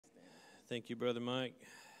Thank you, Brother Mike.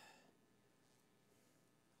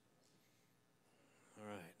 All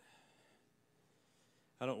right.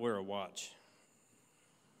 I don't wear a watch.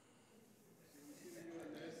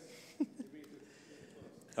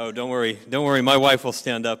 Oh, don't worry. Don't worry. My wife will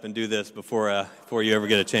stand up and do this before you ever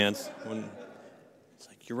get a chance. It's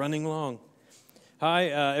like, you're running long. Hi,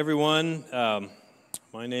 everyone.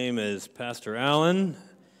 My name is Pastor Alan.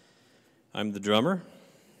 I'm the drummer.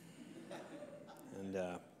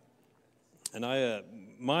 And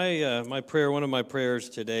my prayer, one of my prayers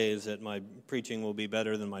today is that my preaching will be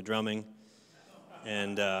better than my drumming.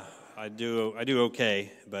 And I do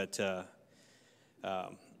okay, but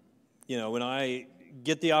when I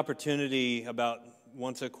get the opportunity about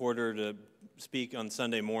once a quarter to speak on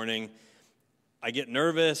Sunday morning, I get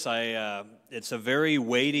nervous. It's a very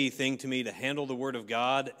weighty thing to me to handle the Word of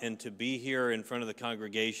God and to be here in front of the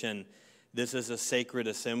congregation. This is a sacred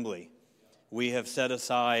assembly. We have set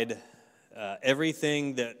aside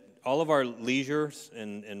everything that all of our leisures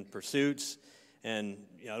and pursuits, and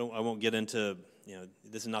I won't get into,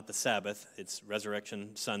 this is not the Sabbath, it's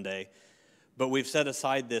Resurrection Sunday, but we've set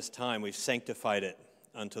aside this time, we've sanctified it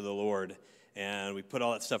unto the Lord, and we put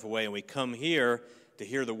all that stuff away, and we come here to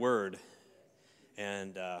hear the Word,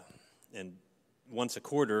 and once a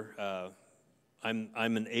quarter, I'm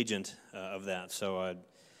an agent of that, so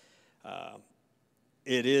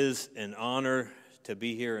it is an honor to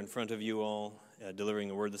be here in front of you all, delivering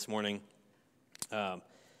the word this morning. How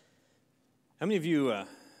many of you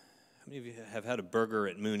have had a burger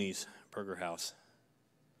at Mooney's Burger House?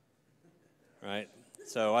 Right.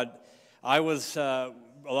 So I was,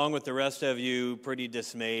 along with the rest of you, pretty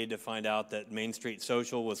dismayed to find out that Main Street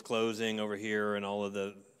Social was closing over here, and all of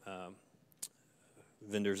the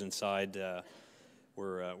vendors inside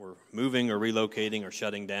were moving or relocating or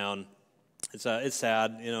shutting down. It's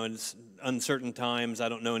sad, it's uncertain times. I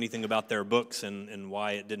don't know anything about their books and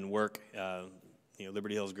why it didn't work.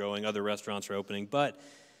 Liberty Hill's growing, other restaurants are opening, but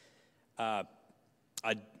I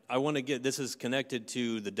want to this is connected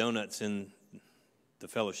to the donuts in the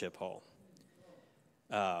fellowship hall.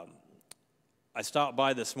 I stopped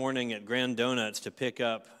by this morning at Grand Donuts to pick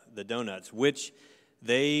up the donuts, which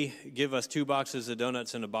they give us 2 boxes of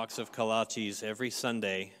donuts and a box of kolaches every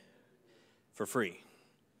Sunday for free.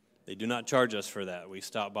 They do not charge us for that. We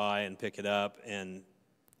stop by and pick it up, and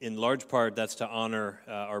in large part, that's to honor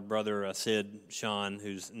our brother Sid Sean,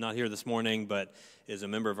 who's not here this morning, but is a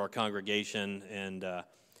member of our congregation, and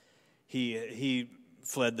he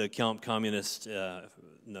fled the communist,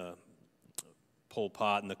 the Pol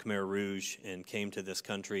Pot and the Khmer Rouge, and came to this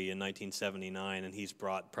country in 1979, and he's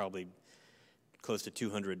brought probably close to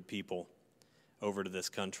 200 people over to this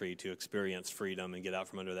country to experience freedom and get out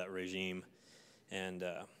from under that regime, and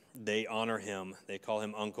they honor him. They call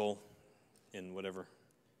him uncle in whatever,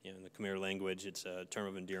 in the Khmer language. It's a term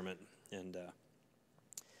of endearment. And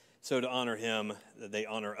so to honor him, they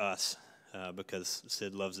honor us because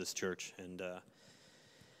Sid loves this church. And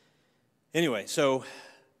anyway, so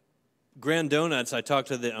Grand Donuts, I talked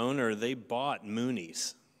to the owner. They bought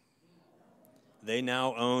Mooney's. They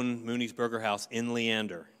now own Mooney's Burger House in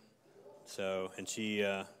Leander. So, and she,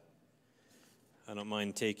 I don't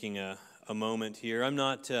mind taking a moment here. I'm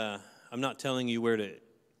not telling you where to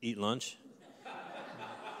eat lunch,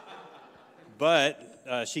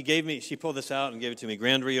 but she pulled this out and gave it to me.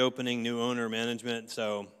 Grand reopening, new owner, management.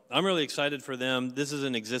 So I'm really excited for them. This is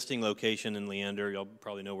an existing location in Leander. You'll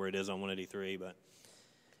probably know where it is on 183. But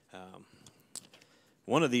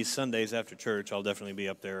one of these Sundays after church, I'll definitely be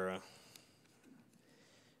up there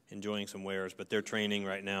enjoying some wares. But they're training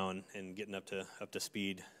right now and getting up to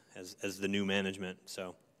speed as the new management.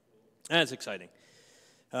 So. That's exciting.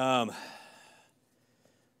 Wow.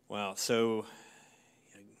 So,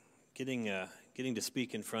 getting to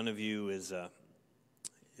speak in front of you is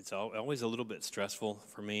it's always a little bit stressful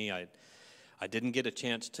for me. I didn't get a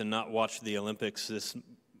chance to not watch the Olympics this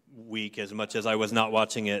week as much as I was not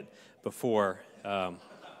watching it before.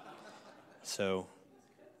 So,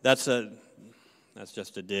 that's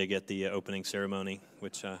just a dig at the opening ceremony,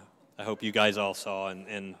 which I hope you guys all saw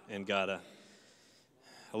and got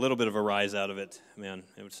a little bit of a rise out of it. Man,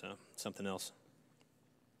 it was something else.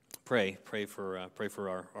 Pray for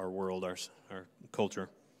our world, our culture.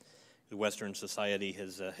 The Western society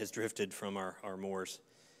has drifted from our moors,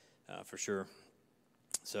 for sure.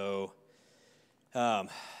 So, wow,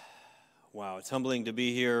 it's humbling to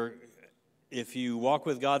be here. If you walk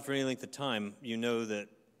with God for any length of time, you know that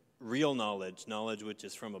real knowledge which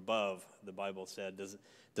is from above, the Bible said,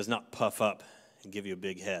 does not puff up and give you a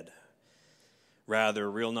big head. Rather,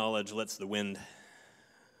 real knowledge lets the wind,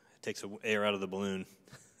 takes air out of the balloon.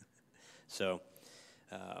 So,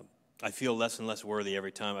 I feel less and less worthy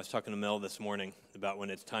every time. I was talking to Mel this morning about when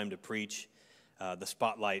it's time to preach. The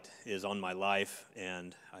spotlight is on my life,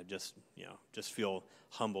 and I just feel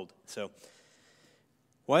humbled. So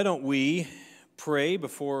why don't we pray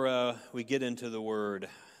before we get into the Word?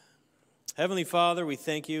 Heavenly Father, we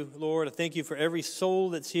thank you, Lord. I thank you for every soul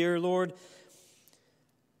that's here, Lord.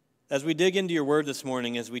 As we dig into your Word this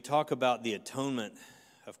morning, as we talk about the atonement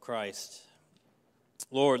of Christ,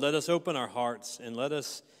 Lord, let us open our hearts and let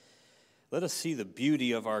us see the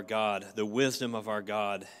beauty of our God, the wisdom of our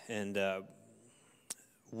God, and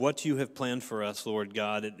what you have planned for us, Lord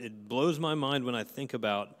God. It blows my mind when I think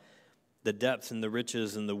about the depth and the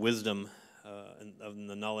riches and the wisdom and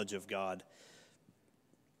the knowledge of God.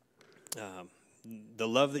 The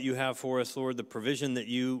love that you have for us, Lord, the provision that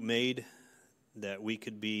you made that we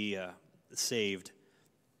could be saved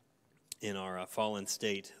in our fallen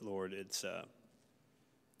state, Lord. It's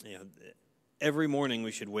every morning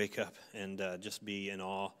we should wake up and just be in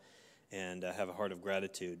awe and have a heart of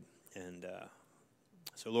gratitude. And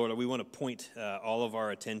so, Lord, we want to point all of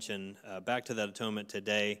our attention back to that atonement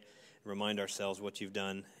today. Remind ourselves what you've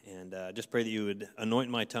done, and just pray that you would anoint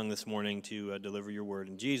my tongue this morning to deliver your word.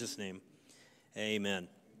 In Jesus' name, amen.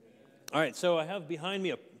 All right, so I have behind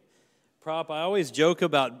me a prop. I always joke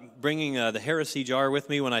about bringing the heresy jar with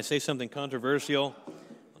me when I say something controversial.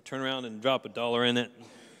 I'll turn around and drop $1 in it.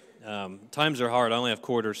 Times are hard. I only have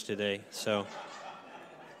quarters today, so.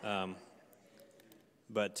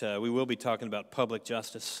 But we will be talking about public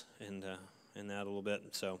justice and that a little bit,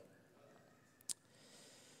 so.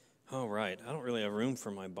 All right, I don't really have room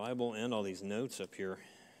for my Bible and all these notes up here.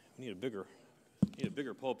 We need a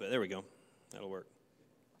bigger pulpit. There we go. That'll work.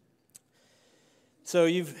 So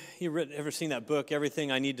you've ever seen that book, Everything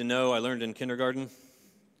I Need to Know I Learned in Kindergarten?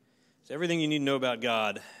 So everything you need to know about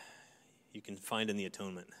God, you can find in the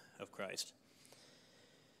atonement of Christ.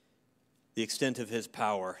 The extent of his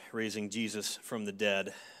power, raising Jesus from the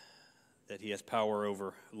dead, that he has power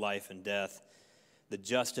over life and death, the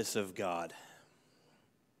justice of God,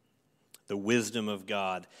 the wisdom of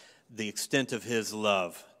God, the extent of his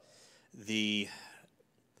love, the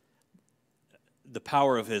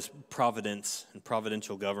power of his providence and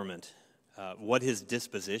providential government, what his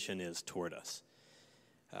disposition is toward us.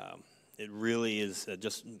 It really is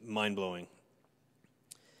just mind-blowing.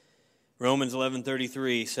 Romans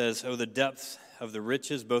 11:33 says, "Oh, the depth of the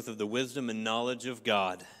riches, both of the wisdom and knowledge of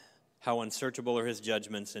God. How unsearchable are his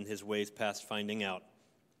judgments and his ways past finding out."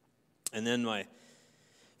 And then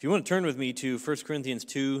if you want to turn with me to 1 Corinthians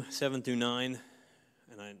 2, 7 through 9,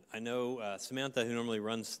 and I know Samantha, who normally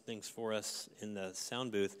runs things for us in the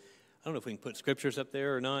sound booth, I don't know if we can put scriptures up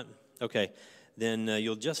there or not. Okay, then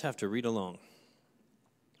you'll just have to read along.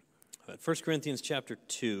 1 Corinthians chapter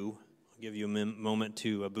 2, I'll give you a moment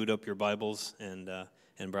to boot up your Bibles and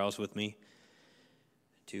browse with me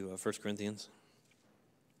to 1 Corinthians.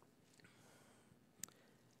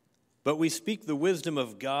 "But we speak the wisdom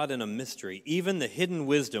of God in a mystery, even the hidden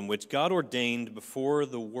wisdom which God ordained before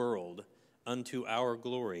the world unto our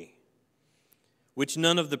glory, which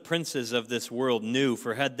none of the princes of this world knew,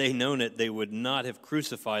 for had they known it, they would not have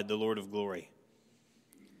crucified the Lord of glory.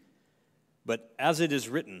 But as it is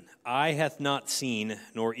written, eye hath not seen,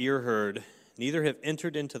 nor ear heard, neither have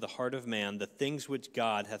entered into the heart of man the things which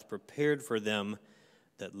God hath prepared for them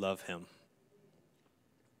that love him."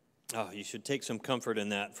 Oh, you should take some comfort in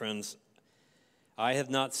that, friends. "Eye have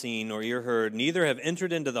not seen, nor ear heard, neither have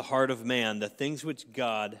entered into the heart of man the things which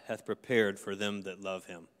God hath prepared for them that love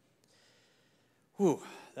him." Whew,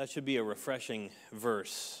 that should be a refreshing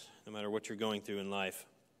verse, no matter what you're going through in life.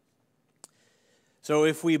 So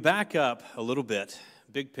if we back up a little bit,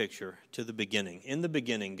 big picture, to the beginning. In the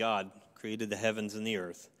beginning, God created the heavens and the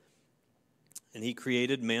earth. And he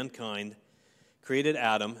created mankind, created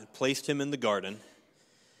Adam, placed him in the garden.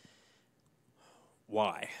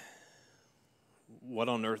 Why? What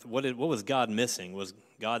on earth, what was God missing? Was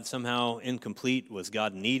God somehow incomplete? Was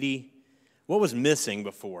God needy? What was missing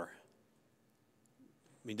before?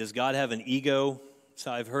 I mean, does God have an ego? So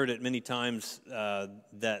I've heard it many times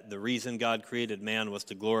that the reason God created man was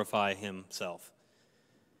to glorify himself.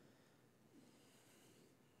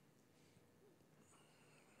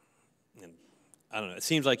 And I don't know, it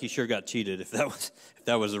seems like he sure got cheated if that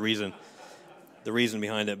was the reason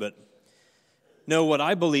behind it, but no, what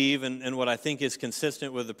I believe and what I think is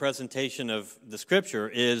consistent with the presentation of the Scripture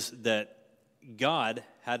is that God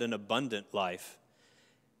had an abundant life.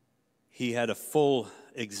 He had a full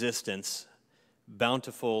existence,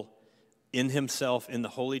 bountiful in himself, in the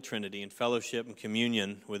Holy Trinity, in fellowship and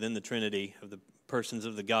communion within the Trinity of the persons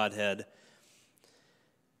of the Godhead.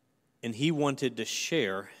 And he wanted to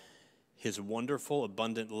share his wonderful,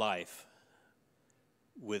 abundant life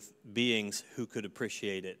with beings who could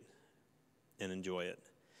appreciate it and enjoy it.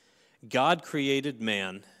 God created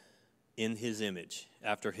man in his image,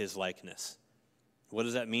 after his likeness. What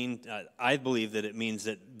does that mean? I believe that it means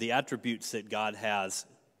that the attributes that God has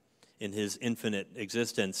in his infinite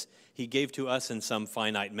existence, he gave to us in some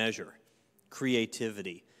finite measure.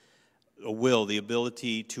 Creativity, a will, the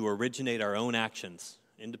ability to originate our own actions,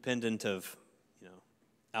 independent of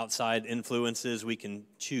outside influences. We can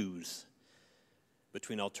choose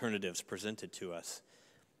between alternatives presented to us.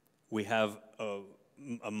 We have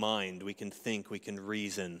a mind. We can think. We can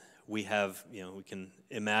reason. We have, we can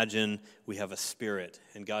imagine. We have a spirit,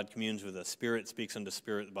 and God communes with us. Spirit speaks unto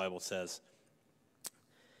spirit, the Bible says.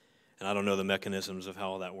 And I don't know the mechanisms of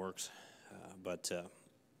how all that works, but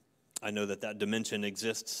I know that dimension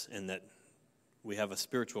exists and that we have a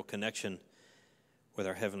spiritual connection with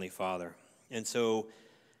our Heavenly Father. And so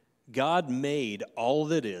God made all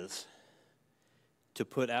that is to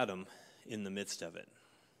put Adam in the midst of it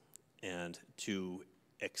and to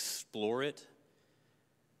explore it,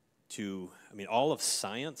 all of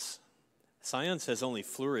science. Science has only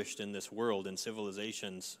flourished in this world in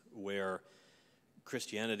civilizations where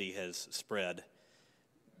Christianity has spread,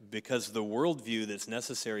 because the worldview that's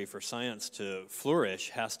necessary for science to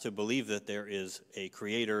flourish has to believe that there is a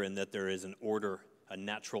creator and that there is an order, a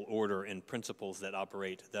natural order and principles that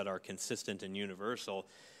operate that are consistent and universal,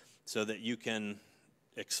 so that you can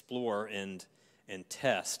explore and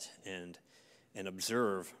test and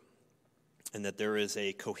observe, and that there is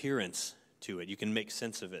a coherence to it. You can make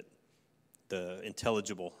sense of it, the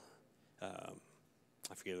intelligible,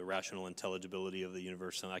 I forget the rational intelligibility of the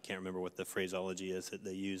universe, and I can't remember what the phraseology is that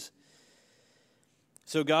they use.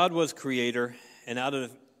 So God was creator, and out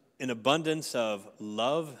of an abundance of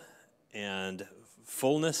love and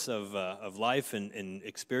fullness of life and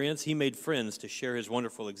experience, he made friends to share his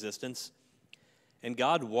wonderful existence. And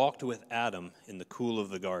God walked with Adam in the cool of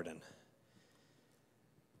the garden.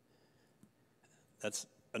 That's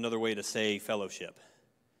another way to say fellowship.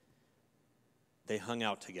 They hung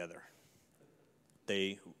out together.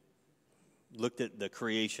 They looked at the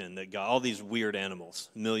creation that God, all these weird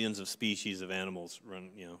animals, millions of species of animals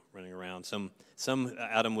running around. Some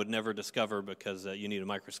Adam would never discover because you need a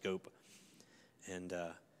microscope, and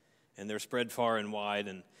they're spread far and wide.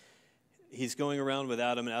 And he's going around with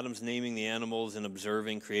Adam, and Adam's naming the animals and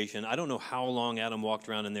observing creation. I don't know how long Adam walked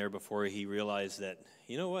around in there before he realized that,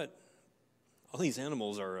 you know what, all these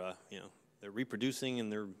animals are, they're reproducing and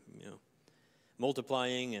they're,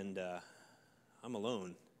 multiplying, and I'm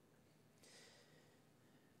alone.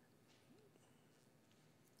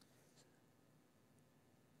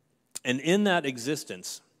 And in that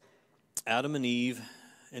existence, Adam and Eve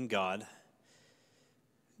and God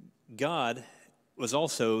was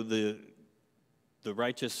also the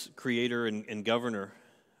righteous creator and governor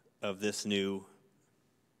of this new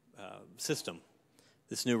system,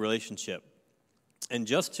 this new relationship. And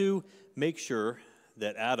just to make sure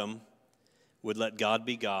that Adam would let God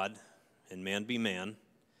be God and man be man,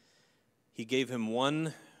 he gave him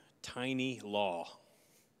one tiny law.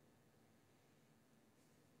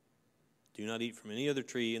 Do not eat from any other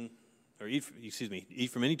tree, eat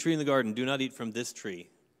from any tree in the garden. Do not eat from this tree.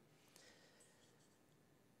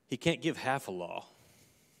 He can't give half a law.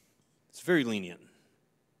 It's very lenient.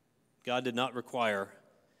 God did not require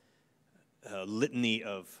a litany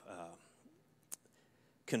of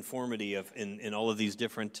conformity in all of these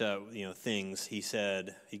different things. He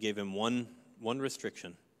said he gave him one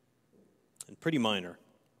restriction, and pretty minor.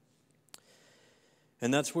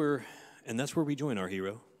 And that's where we join our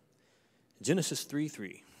hero. Genesis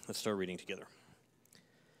 3:3. Let's start reading together.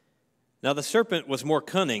 Now the serpent was more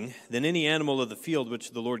cunning than any animal of the field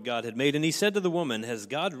which the Lord God had made. And he said to the woman, has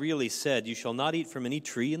God really said, you shall not eat from any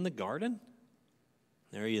tree in the garden?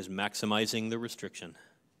 There he is, maximizing the restriction.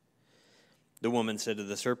 The woman said to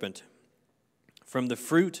the serpent, from the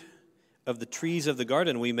fruit of the trees of the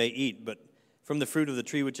garden we may eat, but from the fruit of the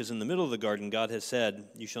tree which is in the middle of the garden, God has said,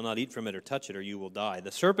 you shall not eat from it or touch it, or you will die.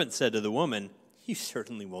 The serpent said to the woman, you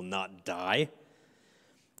certainly will not die.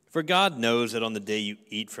 For God knows that on the day you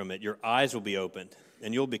eat from it, your eyes will be opened,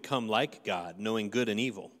 and you'll become like God, knowing good and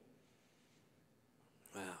evil.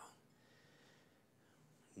 Wow.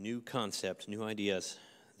 New concept, new ideas.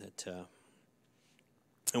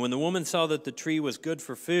 And when the woman saw that the tree was good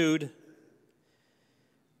for food,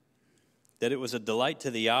 that it was a delight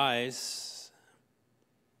to the eyes,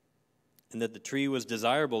 and that the tree was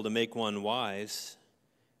desirable to make one wise,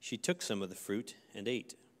 she took some of the fruit and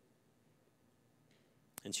ate.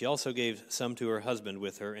 And she also gave some to her husband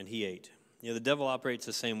with her, and he ate. The devil operates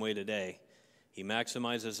the same way today. He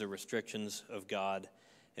maximizes the restrictions of God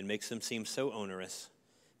and makes them seem so onerous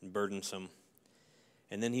and burdensome.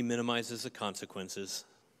 And then he minimizes the consequences.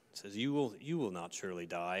 Says, you will not surely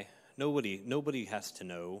die. Nobody has to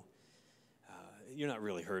know. You're not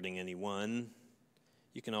really hurting anyone.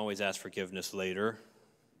 You can always ask forgiveness later.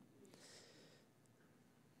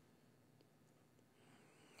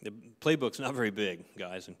 The playbook's not very big,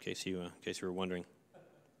 guys, in case you were wondering.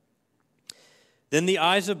 Then the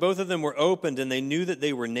eyes of both of them were opened, and they knew that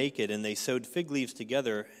they were naked, and they sewed fig leaves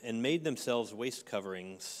together and made themselves waist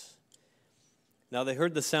coverings. Now they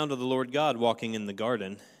heard the sound of the Lord God walking in the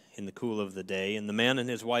garden in the cool of the day, and the man and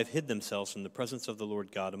his wife hid themselves from the presence of the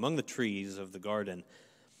Lord God among the trees of the garden.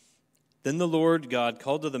 Then the Lord God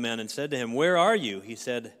called to the man and said to him, "Where are you?" He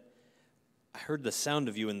said, "I heard the sound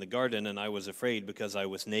of you in the garden, and I was afraid because I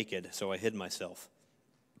was naked, so I hid myself."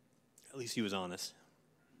 At least he was honest.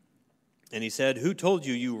 And he said, "Who told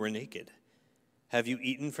you you were naked? Have you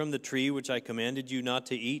eaten from the tree which I commanded you not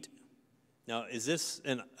to eat?" Now, is this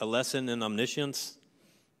a lesson in omniscience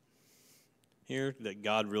here, that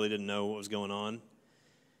God really didn't know what was going on?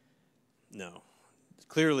 No.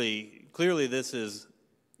 Clearly this is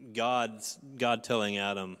God telling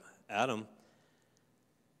Adam,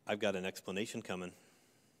 I've got an explanation coming.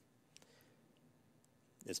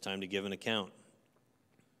 It's time to give an account.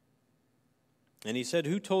 And he said,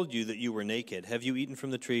 "Who told you that you were naked? Have you eaten from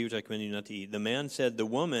the tree which I commanded you not to eat?" The man said, "The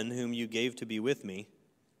woman whom you gave to be with me."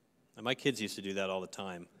 And my kids used to do that all the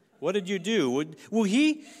time. "What did you do?" Well,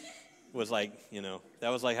 he was like, that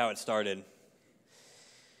was like how it started.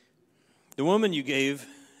 The woman you gave,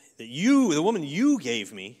 the woman you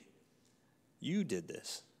gave me, you did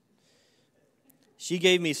this. She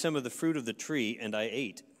gave me some of the fruit of the tree, and I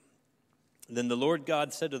ate. Then the Lord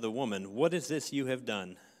God said to the woman, "What is this you have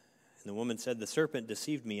done?" And the woman said, "The serpent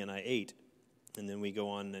deceived me, and I ate." And then we go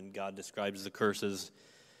on, and God describes the curses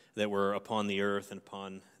that were upon the earth and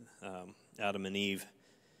upon Adam and Eve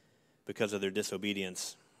because of their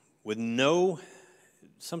disobedience.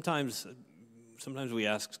 Sometimes we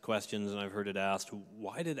ask questions, and I've heard it asked,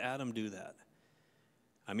 why did Adam do that?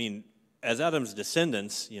 I mean, as Adam's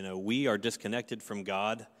descendants, we are disconnected from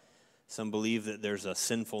God. Some believe that there's a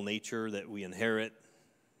sinful nature that we inherit.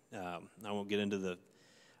 I won't get into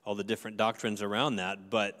all the different doctrines around that,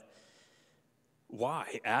 but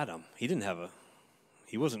why Adam? He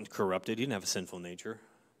wasn't corrupted. He didn't have a sinful nature.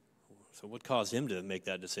 So what caused him to make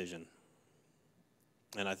that decision?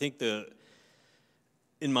 And I think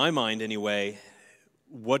in my mind anyway,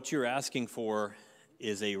 what you're asking for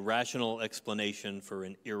is a rational explanation for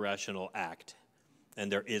an irrational act,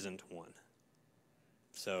 and there isn't one.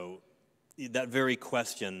 So that very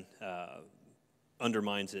question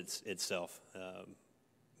undermines itself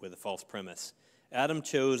with a false premise. Adam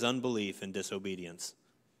chose unbelief and disobedience.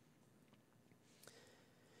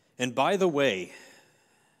 And by the way,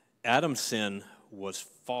 Adam's sin was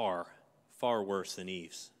far, far worse than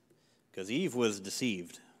Eve's, because Eve was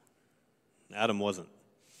deceived. Adam wasn't.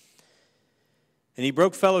 And he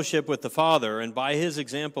broke fellowship with the Father, and by his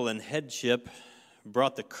example and headship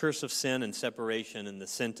brought the curse of sin and separation and the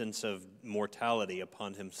sentence of mortality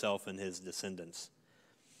upon himself and his descendants.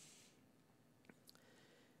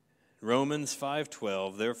 Romans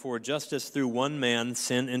 5:12, "Therefore, just as through one man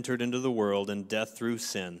sin entered into the world, and death through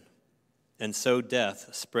sin, and so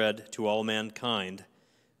death spread to all mankind,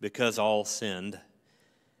 because all sinned.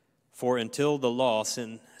 For until the law,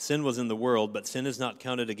 sin was in the world, but sin is not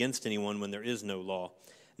counted against anyone when there is no law.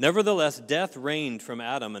 Nevertheless, death reigned from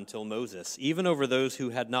Adam until Moses, even over those who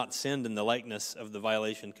had not sinned in the likeness of the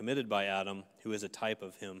violation committed by Adam, who is a type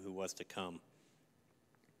of him who was to come."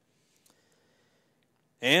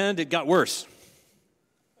 And it got worse.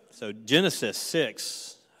 So Genesis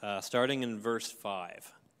 6, starting in verse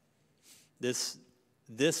 5. This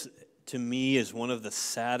to me is one of the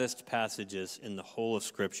saddest passages in the whole of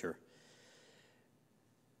Scripture.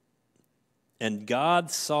 "And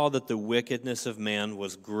God saw that the wickedness of man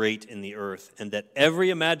was great in the earth, and that every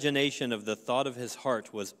imagination of the thought of his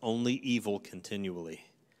heart was only evil continually.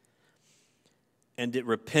 And it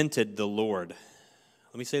repented the Lord."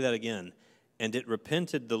 Let me say that again. "And it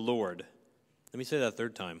repented the Lord." Let me say that a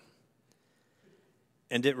third time.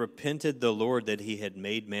 "And it repented the Lord that he had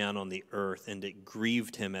made man on the earth, and it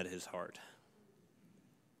grieved him at his heart."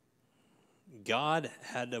 God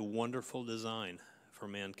had a wonderful design for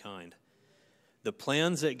mankind. The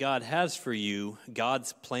plans that God has for you,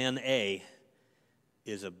 God's plan A,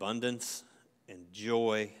 is abundance and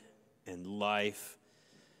joy and life.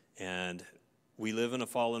 And we live in a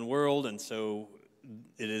fallen world, and so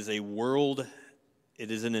it is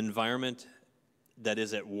an environment that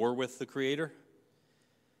is at war with the Creator.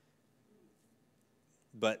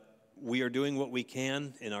 but we are doing what we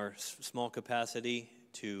can in our small capacity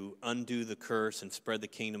to undo the curse and spread the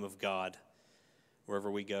kingdom of God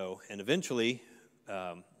wherever we go. And eventually,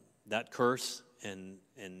 that curse and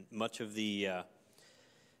much of the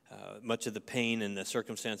pain and the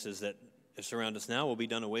circumstances that surround us now will be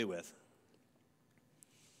done away with.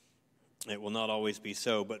 It will not always be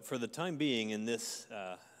so, but for the time being, in this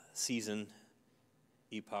season,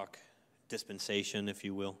 epoch, dispensation, if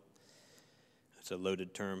you will, it's a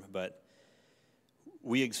loaded term, but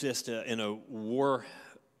we exist in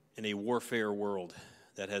a warfare world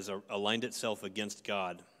that has aligned itself against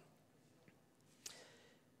God.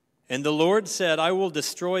 And the Lord said, I will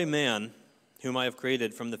destroy man, whom I have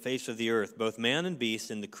created from the face of the earth, both man and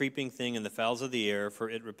beast, and the creeping thing and the fowls of the air, for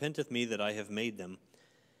it repenteth me that I have made them.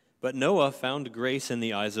 But Noah found grace in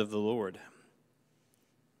the eyes of the Lord.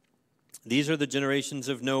 These are the generations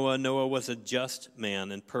of Noah. Noah was a just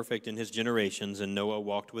man and perfect in his generations, and Noah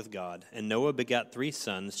walked with God. And Noah begat 3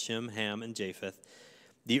 sons, Shem, Ham, and Japheth.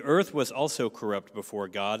 The earth was also corrupt before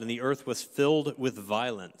God, and the earth was filled with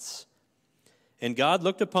violence. And God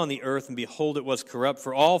looked upon the earth, and behold, it was corrupt,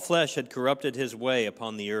 for all flesh had corrupted his way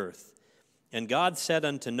upon the earth. And God said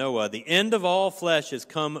unto Noah, the end of all flesh is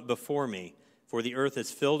come before me, for the earth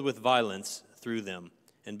is filled with violence through them.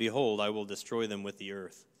 And behold, I will destroy them with the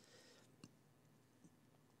earth.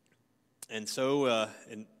 And so,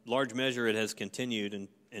 in large measure, it has continued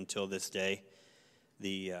until this day,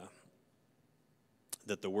 that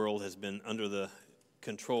the world has been under the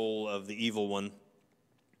control of the evil one.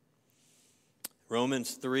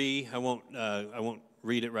 Romans 3, I won't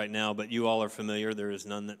read it right now, but you all are familiar. There is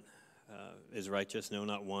none that is righteous, no,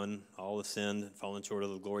 not one. All have sinned and fallen short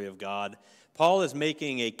of the glory of God. Paul is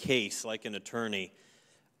making a case, like an attorney,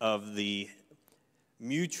 of the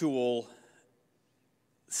mutual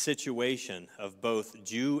situation of both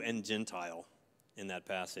Jew and Gentile in that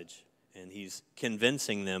passage. And he's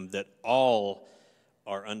convincing them that all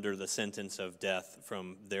are under the sentence of death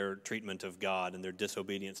from their treatment of God and their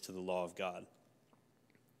disobedience to the law of God.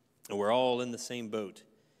 And we're all in the same boat.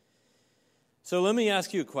 So let me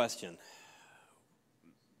ask you a question.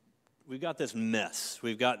 We've got this mess.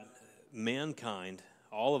 We've got mankind.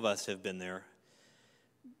 All of us have been there.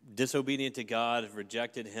 Disobedient to God, have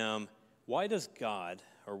rejected him. Why does God,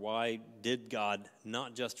 or why did God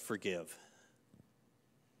not just forgive?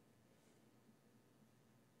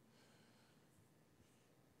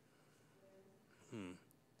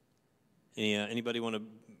 Anybody want to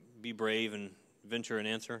be brave and venture an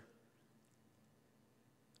answer?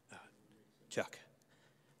 Chuck,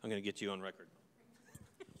 I'm going to get you on record.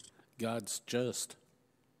 God's just.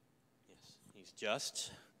 Yes, he's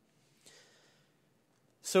just.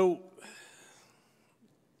 So, I'm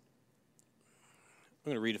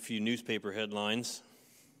going to read a few newspaper headlines.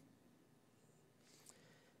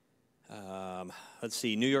 Let's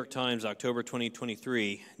see, New York Times, October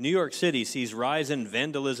 2023. New York City sees rise in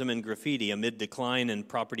vandalism and graffiti amid decline in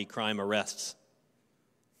property crime arrests.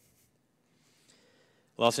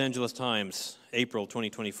 Los Angeles Times, April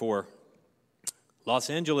 2024. Los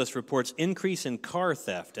Angeles reports increase in car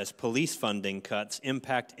theft as police funding cuts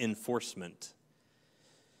impact enforcement.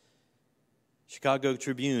 Chicago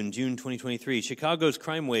Tribune, June 2023. Chicago's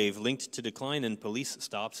crime wave linked to decline in police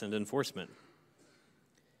stops and enforcement.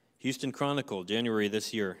 Houston Chronicle, January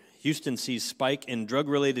this year. Houston sees spike in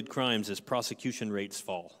drug-related crimes as prosecution rates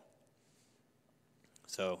fall.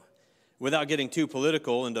 So, without getting too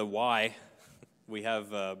political into why we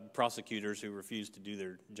have prosecutors who refuse to do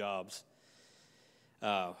their jobs,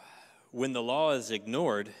 when the law is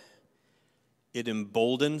ignored, it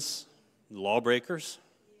emboldens lawbreakers.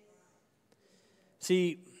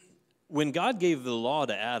 See, when God gave the law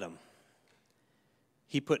to Adam,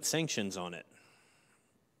 he put sanctions on it.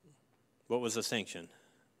 What was the sanction?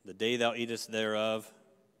 The day thou eatest thereof,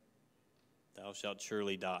 thou shalt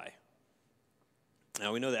surely die.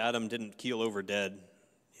 Now, we know that Adam didn't keel over dead,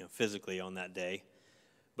 physically on that day,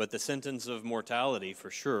 but the sentence of mortality, for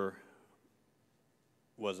sure,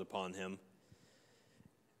 was upon him.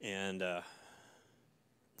 And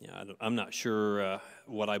I'm not sure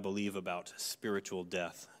what I believe about spiritual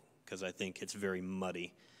death, because I think it's very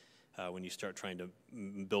muddy when you start trying to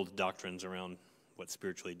build doctrines around what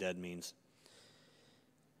spiritually dead means.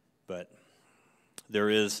 But there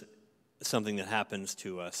is something that happens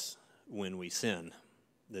to us when we sin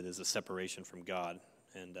that is a separation from God.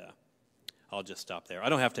 And I'll just stop there. I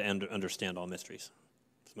don't have to understand all mysteries,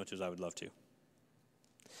 as much as I would love to.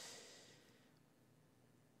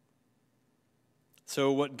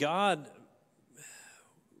 So what God,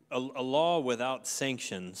 a law without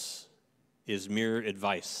sanctions is mere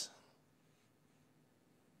advice.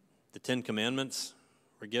 The 10 Commandments,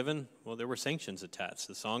 were given? Well, there were sanctions attached.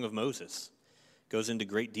 The Song of Moses goes into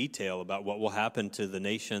great detail about what will happen to the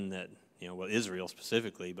nation that, Israel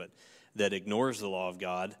specifically, but that ignores the law of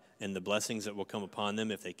God and the blessings that will come upon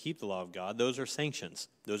them if they keep the law of God. Those are sanctions.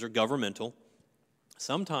 Those are governmental.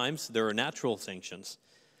 Sometimes there are natural sanctions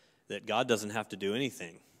that God doesn't have to do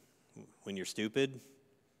anything. When you're stupid,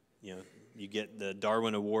 you get the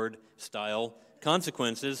Darwin Award style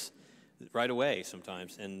consequences right away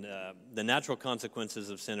sometimes. And the natural consequences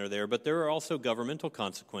of sin are there, but there are also governmental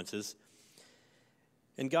consequences.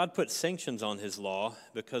 And God put sanctions on his law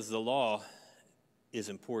because the law is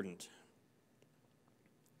important.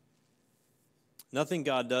 Nothing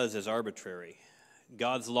God does is arbitrary.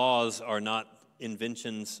 God's laws are not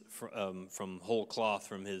inventions from whole cloth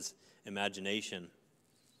from his imagination,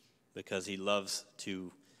 because he loves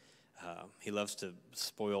to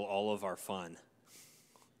spoil all of our fun.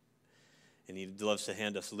 And he loves to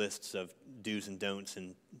hand us lists of do's and don'ts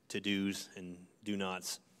and to-dos and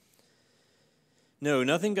do-nots. No,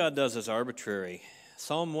 nothing God does is arbitrary.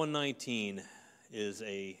 Psalm 119 is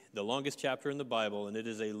the longest chapter in the Bible, and it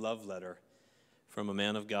is a love letter from a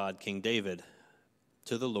man of God, King David,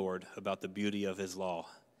 to the Lord about the beauty of his law.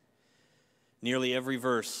 Nearly every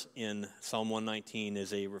verse in Psalm 119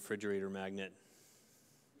 is a refrigerator magnet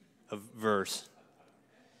of verse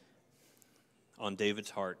on David's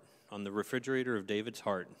heart, on the refrigerator of David's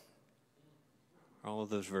heart. All of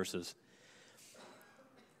those verses.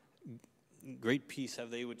 Great peace have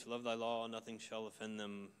they which love thy law, nothing shall offend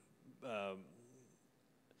them.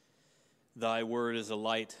 Thy word is a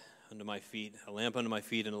light unto my feet, a lamp unto my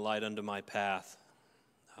feet, and a light unto my path.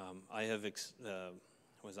 I have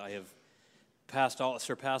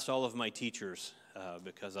surpassed all of my teachers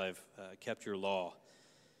because I've kept your law.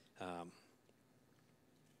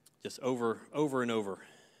 Just over and over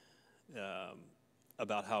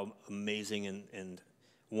about how amazing and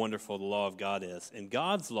wonderful the law of God is. And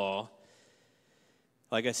God's law,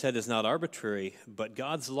 like I said, is not arbitrary, but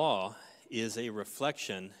God's law is a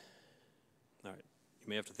reflection. All right, you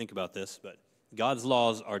may have to think about this, but God's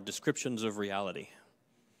laws are descriptions of reality.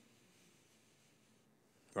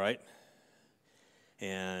 Right?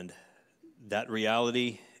 And that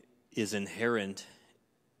reality is inherent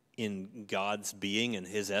in God's being and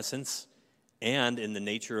his essence and in the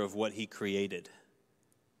nature of what he created.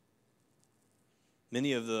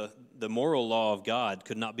 Many of the moral law of God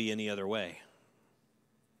could not be any other way.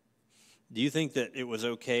 Do you think that it was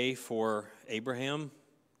okay for Abraham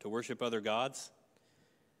to worship other gods?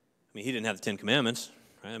 I mean, he didn't have the Ten Commandments,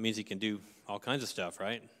 right? That means he can do all kinds of stuff,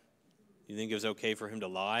 right? You think it was okay for him to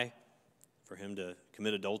lie, for him to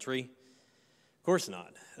commit adultery? Of course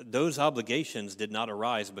not. Those obligations did not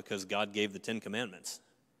arise because God gave the Ten Commandments.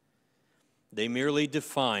 They merely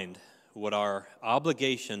defined what our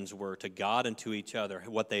obligations were to God and to each other,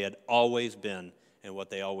 what they had always been and what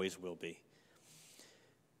they always will be.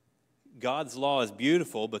 God's law is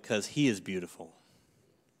beautiful because he is beautiful.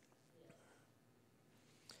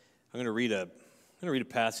 I'm going to read a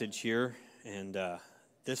passage here, and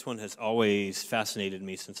this one has always fascinated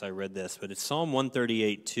me since I read this, but it's Psalm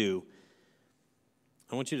 138:2.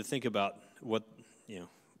 I want you to think about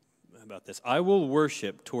about this. I will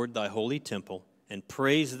worship toward thy holy temple and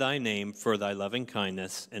praise thy name for thy loving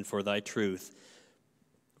kindness and for thy truth.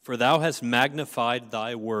 For thou hast magnified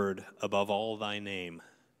thy word above all thy name.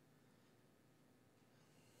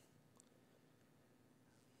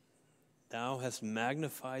 Thou hast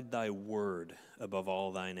magnified thy word above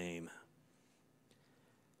all thy name.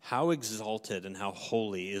 How exalted and how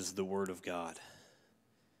holy is the word of God.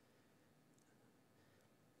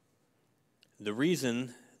 The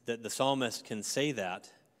reason that the psalmist can say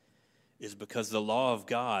that is because the law of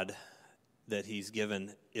God that he's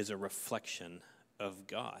given is a reflection of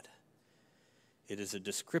God. It is a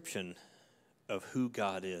description of who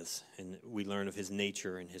God is, and we learn of his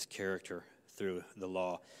nature and his character through the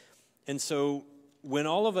law. And so when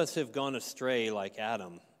all of us have gone astray like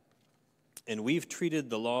Adam, and we've treated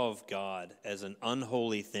the law of God as an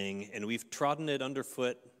unholy thing, and we've trodden it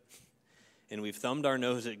underfoot, and we've thumbed our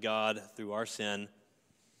nose at God through our sin.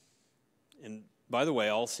 And by the way,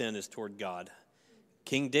 all sin is toward God.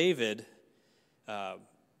 King David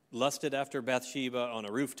lusted after Bathsheba on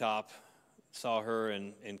a rooftop, saw her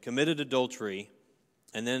and committed adultery.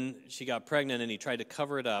 And then she got pregnant, and he tried to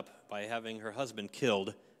cover it up by having her husband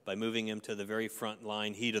killed, by moving him to the very front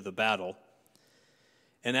line heat of the battle.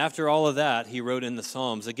 And after all of that, he wrote in the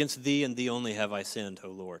Psalms, against thee and thee only have I sinned, O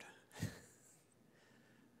Lord.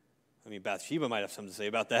 I mean, Bathsheba might have something to say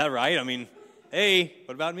about that, right? I mean, hey,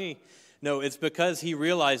 what about me? No, it's because he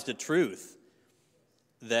realized a truth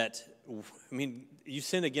that, you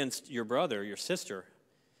sin against your brother, your sister,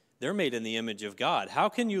 They're made in the image of God. How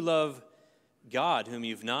can you love God whom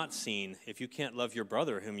you've not seen if you can't love your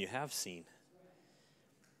brother whom you have seen?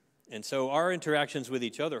 And so our interactions with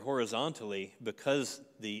each other horizontally, because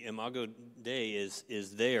the Imago Dei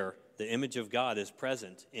is there, the image of God is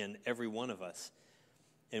present in every one of us.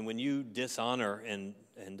 And when you dishonor and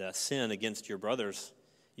sin against your brothers,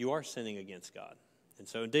 you are sinning against God. And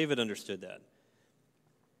so David understood that.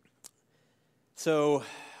 So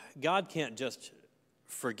God can't just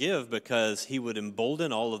forgive because he would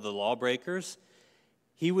embolden all of the lawbreakers.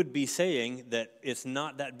 He would be saying that it's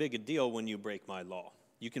not that big a deal when you break my law.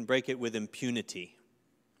 You can break it with impunity,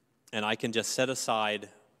 and I can just set aside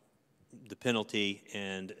the penalty,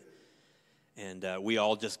 and we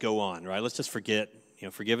all just go on, right? Let's just forget,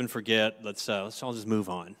 forgive and forget. Let's all just move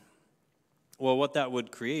on. Well, what that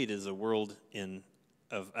would create is a world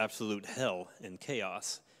of absolute hell and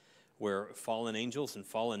chaos, where fallen angels and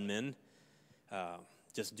fallen men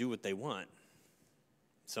just do what they want.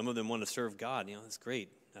 Some of them want to serve God. That's great.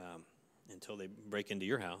 Until they break into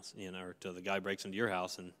your house, or until the guy breaks into your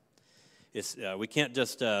house. And we can't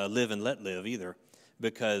just live and let live either,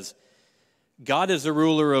 because God is the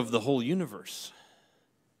ruler of the whole universe.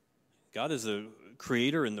 God is the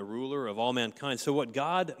creator and the ruler of all mankind. So what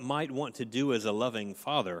God might want to do as a loving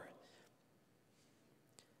father,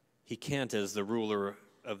 he can't as the ruler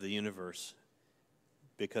of the universe,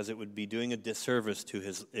 because it would be doing a disservice to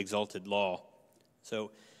his exalted law.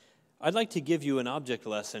 So I'd like to give you an object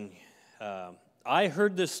lesson. I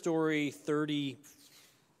heard this story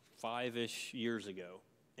 35-ish years ago,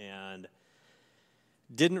 and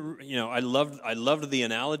I loved the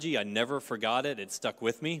analogy. I never forgot it. It stuck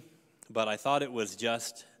with me, but I thought it was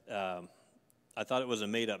a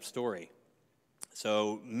made-up story.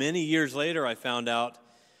 So many years later, I found out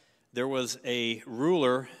there was a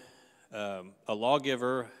ruler, a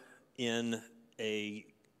lawgiver in a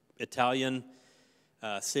Italian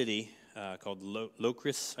city called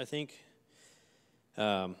Locris, I think.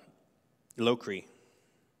 Locri.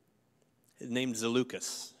 Named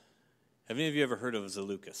Zaleucus. Have any of you ever heard of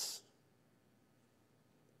Zaleucus?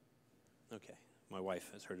 Okay, my wife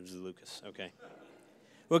has heard of Zaleucus. Okay.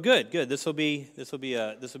 Well, good. This will be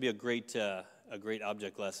a great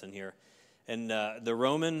object lesson here. And the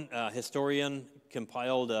Roman historian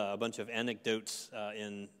compiled a bunch of anecdotes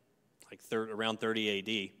in around 30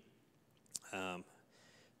 A.D.,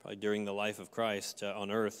 probably during the life of Christ on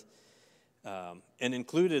earth, and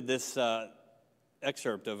included this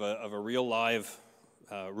excerpt of a real live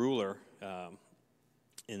ruler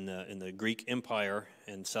in the Greek Empire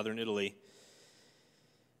in southern Italy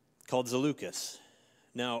called Zaleucus.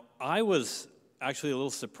 Now, I was actually a little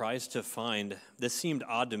surprised to find, this seemed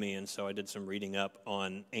odd to me, and so I did some reading up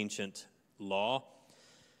on ancient law,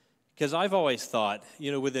 because I've always thought,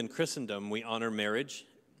 within Christendom, we honor marriage,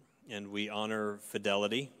 and we honor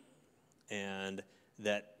fidelity, and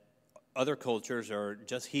that other cultures are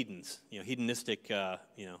just heathens, hedonistic, they're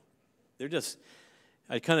just,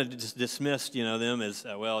 I kind of just dismissed, them as, they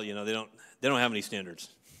don't have any standards.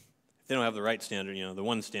 If they don't have the right standard, the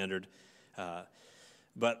one standard,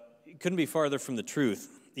 but it couldn't be farther from the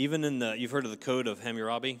truth. Even you've heard of the Code of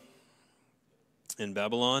Hammurabi in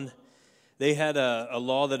Babylon, they had a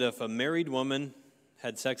law that if a married woman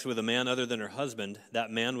had sex with a man other than her husband, that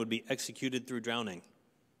man would be executed through drowning.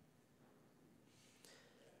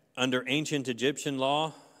 Under ancient Egyptian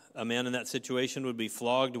law, a man in that situation would be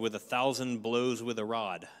flogged with 1,000 blows with a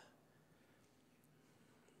rod.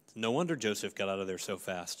 No wonder Joseph got out of there so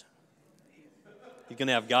fast. He's going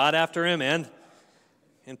to have God after him and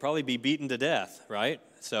probably be beaten to death, right?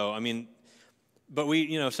 So, but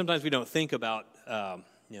we, sometimes we don't think about, some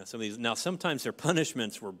of these. Now, sometimes their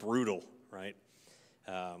punishments were brutal, right?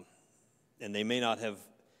 And they may not have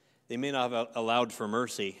allowed for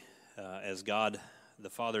mercy as God the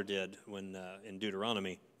Father did when in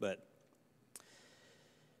Deuteronomy. But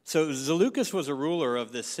so Zaleucus was a ruler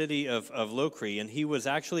of the city of Locri, and he was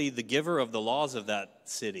actually the giver of the laws of that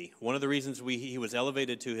city. One of the reasons he was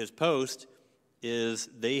elevated to his post is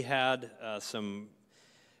they had some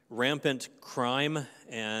rampant crime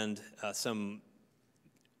and some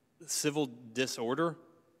civil disorder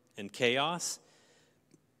and chaos.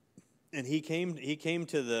 And he came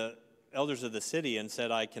to the elders of the city and said,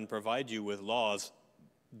 I can provide you with laws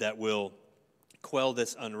that will quell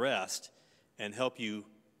this unrest and help you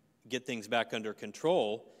get things back under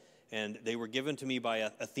control. And they were given to me by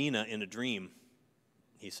Athena in a dream,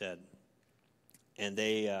 he said. And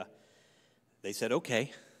they said,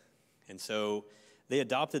 okay. And so they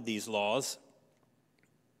adopted these laws,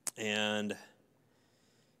 and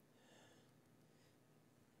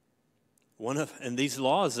these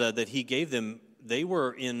laws that he gave them they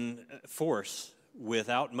were in force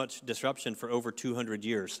without much disruption for over 200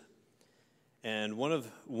 years. And one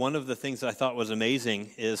of the things that I thought was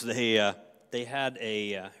amazing is they had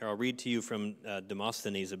here I'll read to you from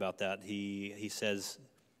Demosthenes about that. He says,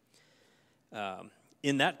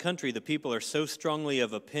 in that country the people are so strongly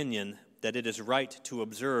of opinion that it is right to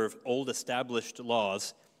observe old established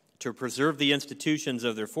laws, to preserve the institutions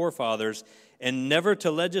of their forefathers, and never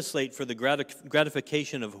to legislate for the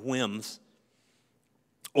gratification of whims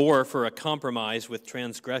or for a compromise with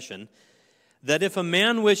transgression, that if a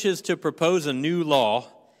man wishes to propose a new law,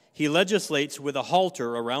 he legislates with a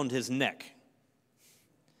halter around his neck.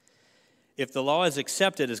 If the law is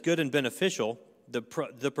accepted as good and beneficial, the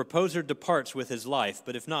proposer departs with his life,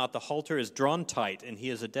 but if not, the halter is drawn tight and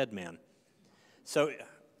he is a dead man. So,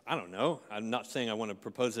 I don't know, I'm not saying I want to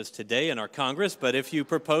propose this today in our Congress, but if you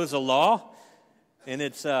propose a law and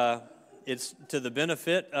it's to the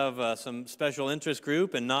benefit of some special interest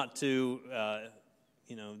group and not to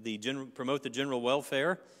promote the general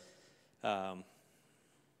welfare,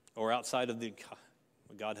 or outside of the,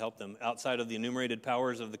 God help them, outside of the enumerated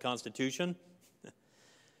powers of the Constitution,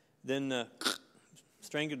 then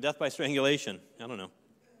death by strangulation. I don't know.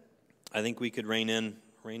 I think we could rein in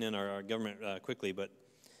our government quickly, but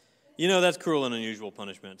that's cruel and unusual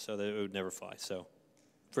punishment, so that it would never fly. So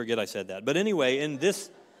forget I said that. But anyway, in this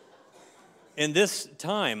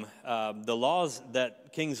time, the laws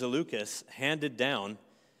that King Seleucus handed down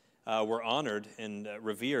were honored and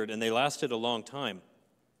revered, and they lasted a long time.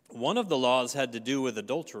 One of the laws had to do with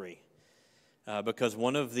adultery, because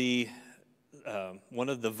one of the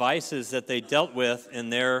vices that they dealt with in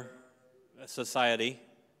their society,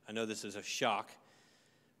 I know this is a shock,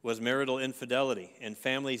 was marital infidelity and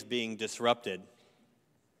families being disrupted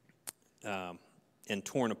and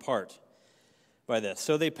torn apart by this.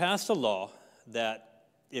 So they passed a law that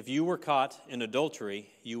if you were caught in adultery,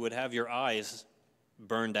 you would have your eyes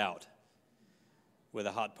burned out with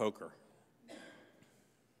a hot poker.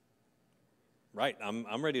 Right,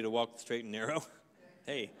 I'm ready to walk the straight and narrow.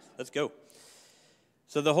 Hey, let's go.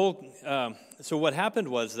 So so what happened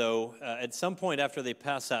was, though, at some point after they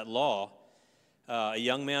passed that law, a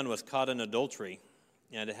young man was caught in adultery,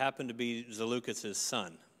 and it happened to be Seleucus'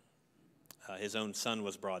 son. His own son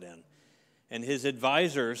was brought in. And his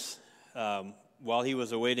advisors, while he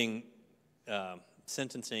was awaiting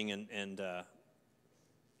sentencing and the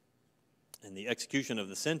execution of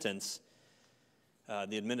the sentence,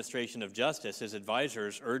 the administration of justice, his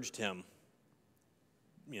advisors urged him,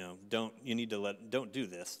 don't do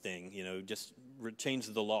this thing, just change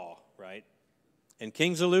the law, right? And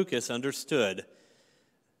King Seleucus understood,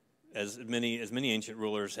 as many ancient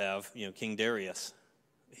rulers have, King Darius.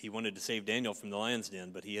 He wanted to save Daniel from the lion's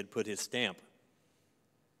den, but he had put his stamp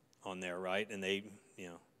on there, right? And he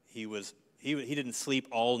didn't sleep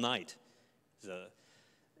all night.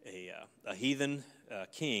 A heathen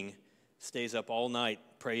king stays up all night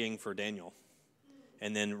praying for Daniel,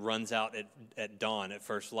 and then runs out at dawn at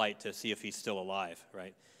first light to see if he's still alive,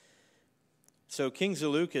 right? So King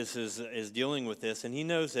Seleucus is dealing with this, and he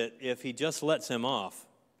knows that if he just lets him off,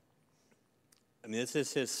 this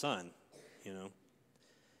is his son,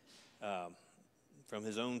 from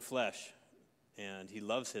his own flesh, and he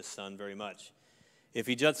loves his son very much. If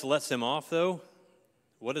he just lets him off, though,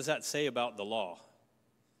 what does that say about the law?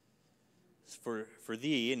 It's for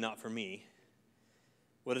thee and not for me.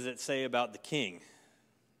 What does it say about the king?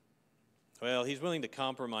 Well, he's willing to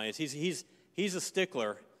compromise. He's a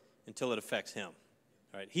stickler until it affects him.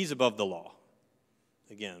 Right? He's above the law.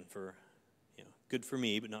 Again, for good for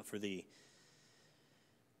me, but not for thee.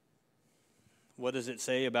 What does it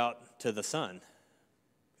say about to the son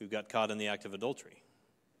who got caught in the act of adultery?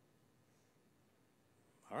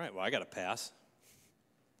 All right, well, I got to pass.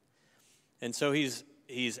 And so he's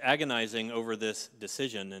agonizing over this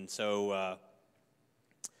decision, and so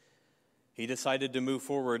he decided to move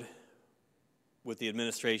forward with the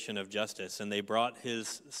administration of justice, and they brought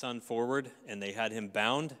his son forward, and they had him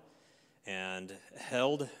bound and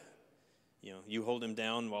held. You hold him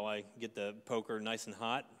down while I get the poker nice and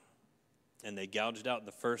hot, and they gouged out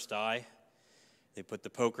the first eye. They put the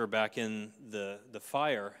poker back in the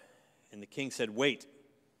fire, and the king said, "Wait,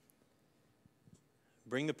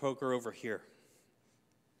 bring the poker over here,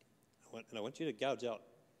 and I want you to gouge out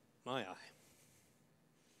my eye."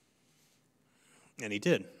 And he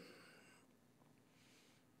did.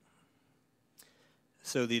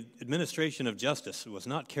 So the administration of justice was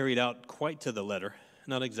not carried out quite to the letter,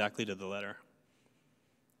 not exactly to the letter.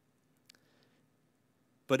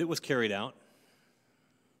 But it was carried out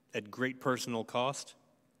at great personal cost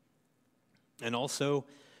and also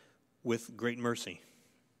with great mercy.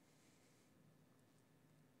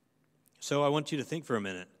 So I want you to think for a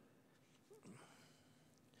minute.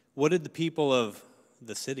 What did the people of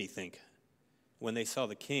the city think when they saw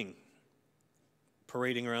the king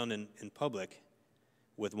parading around in public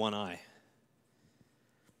with one eye?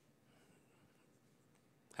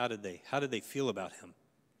 How did they feel about him?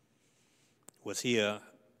 Was he a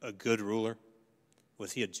good ruler?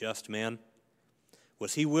 Was he a just man?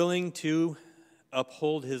 Was he willing to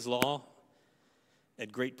uphold his law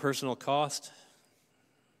at great personal cost?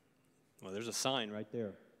 Well, there's a sign right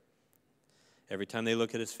there. Every time they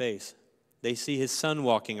look at his face, they see his son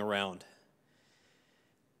walking around.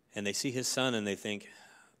 And they see his son and they think,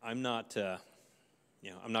 I'm not going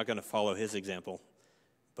to follow his example,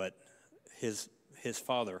 but his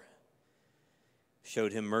father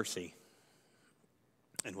showed him mercy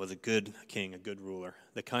and was a good king, a good ruler,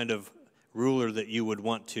 the kind of ruler that you would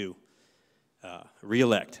want to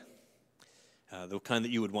re-elect, the kind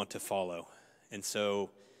that you would want to follow. And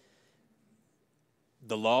so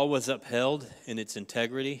the law was upheld in its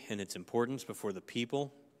integrity and its importance before the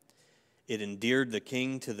people. It endeared the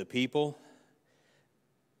king to the people.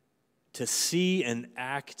 To see an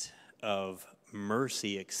act of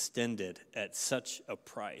mercy extended at such a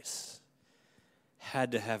price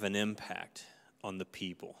had to have an impact on the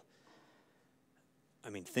people. I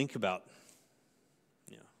mean, think about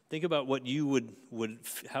what you would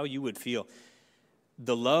how you would feel.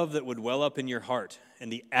 The love that would well up in your heart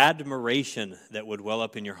and the admiration that would well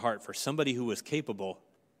up in your heart for somebody who was capable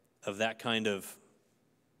of that kind of,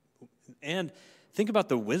 and think about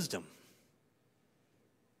the wisdom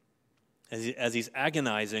as he's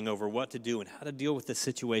agonizing over what to do and how to deal with the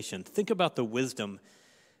situation. Think about the wisdom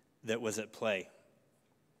that was at play.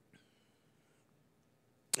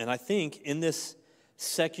 And I think in this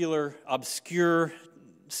obscure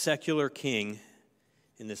secular king,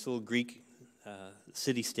 in this little Greek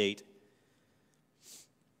city-state,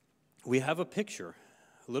 we have a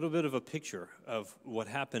little bit of a picture of what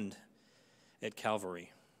happened at Calvary.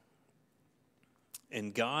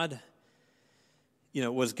 And God,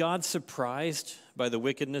 was God surprised by the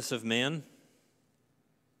wickedness of man?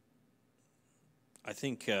 I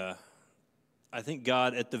think God,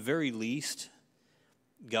 at the very least,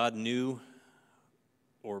 God knew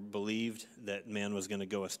or believed that man was going to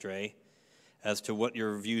go astray. As to what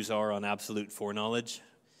your views are on absolute foreknowledge,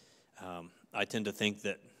 I tend to think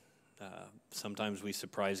that sometimes we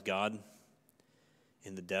surprise God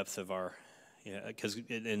in the depths of our, because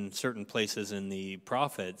in certain places in the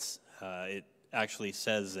prophets, it actually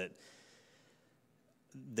says that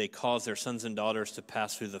they cause their sons and daughters to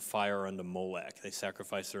pass through the fire unto Molech. They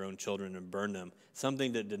sacrifice their own children and burn them.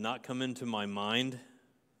 Something that did not come into my mind,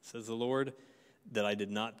 says the Lord, that I did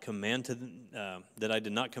not command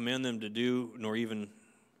them to do, nor even,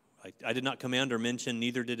 I did not command or mention,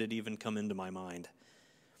 neither did it even come into my mind.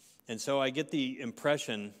 And so I get the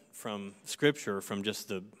impression from Scripture, from just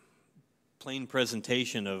the plain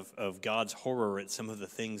presentation of God's horror at some of the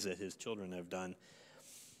things that his children have done,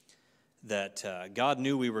 that God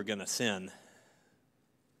knew we were going to sin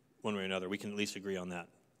one way or another. We can at least agree on that.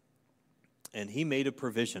 And he made a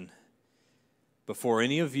provision. Before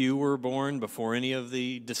any of you were born, before any of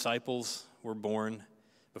the disciples were born,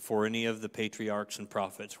 before any of the patriarchs and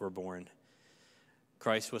prophets were born,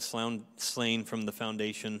 Christ was slain from the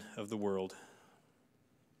foundation of the world.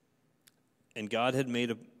 And God had made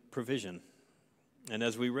a provision. And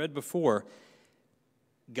as we read before,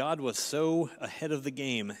 God was so ahead of the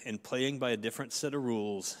game and playing by a different set of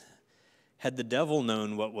rules. Had the devil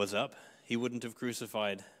known what was up, he wouldn't have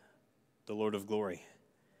crucified the Lord of glory.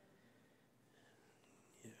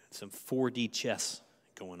 Some 4D chess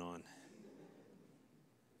going on.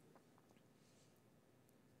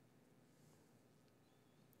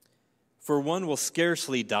 For one will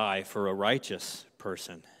scarcely die for a righteous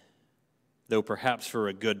person, though perhaps for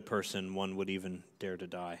a good person one would even dare to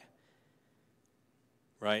die.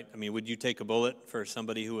 Right? I mean, would you take a bullet for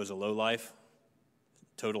somebody who was a lowlife,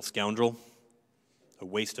 total scoundrel, a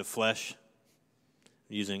waste of flesh?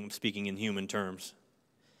 Speaking in human terms.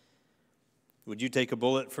 Would you take a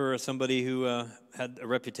bullet for somebody who had a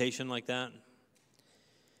reputation like that?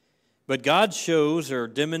 But God shows or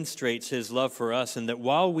demonstrates his love for us in that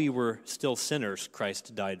while we were still sinners,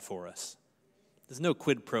 Christ died for us. There's no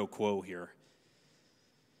quid pro quo here.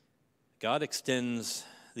 God extends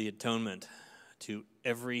the atonement to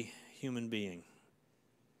every human being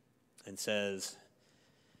and says,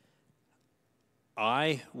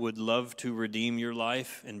 I would love to redeem your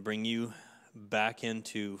life and bring you back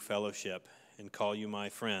into fellowship and call you my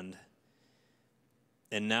friend.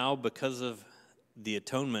 And now, because of the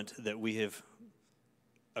atonement that we have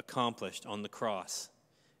accomplished on the cross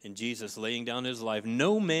in Jesus laying down his life.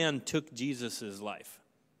 No man took Jesus' life.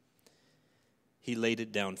 He laid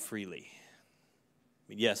it down freely.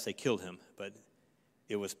 Yes, they killed him, but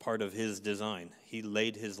it was part of his design. He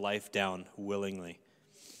laid his life down willingly.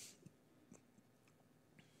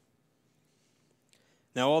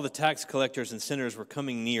 Now all the tax collectors and sinners were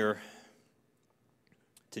coming near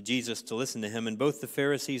to Jesus to listen to him, and both the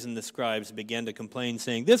Pharisees and the scribes began to complain,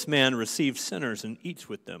 saying, "This man receives sinners and eats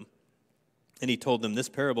with them." And he told them this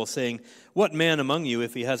parable, saying, "What man among you,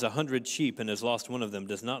 if he has 100 sheep and has lost one of them,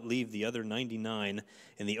 does not leave the other 99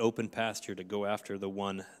 in the open pasture to go after the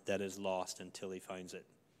one that is lost until he finds it?"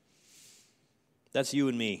 That's you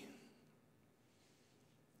and me.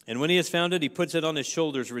 "And when he has found it, he puts it on his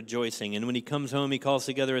shoulders, rejoicing. And when he comes home, he calls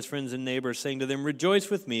together his friends and neighbors, saying to them,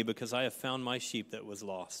 'Rejoice with me, because I have found my sheep that was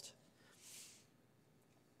lost.'"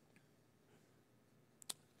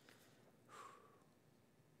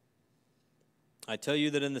 I tell you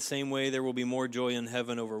that in the same way there will be more joy in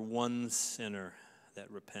heaven over one sinner that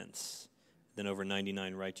repents than over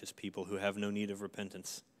 99 righteous people who have no need of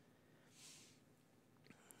repentance.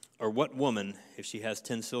 Or what woman, if she has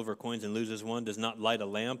 10 silver coins and loses one, does not light a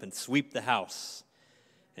lamp and sweep the house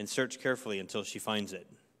and search carefully until she finds it?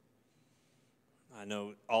 I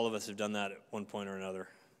know all of us have done that at one point or another,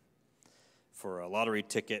 for a lottery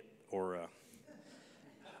ticket or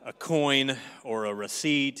a coin or a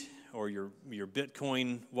receipt or your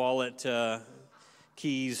Bitcoin wallet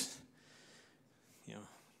keys. You know,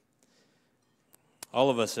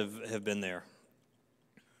 all of us have been there.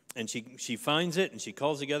 And she finds it, and she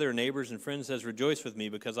calls together her neighbors and friends, says, "Rejoice with me,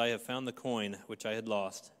 because I have found the coin which I had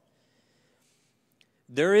lost."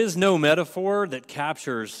 There is no metaphor that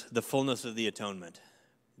captures the fullness of the atonement.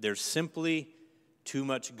 There's simply too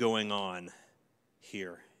much going on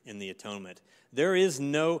here in the atonement. There is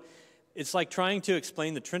no, it's like trying to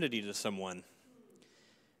explain the Trinity to someone.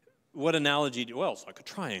 What analogy well, it's like a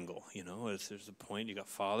triangle, you know. There's a point, you got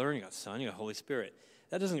Father, and you got Son, you got Holy Spirit.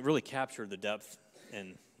 That doesn't really capture the depth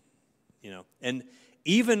and, you know. And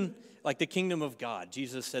even like the kingdom of God,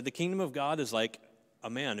 Jesus said the kingdom of God is like a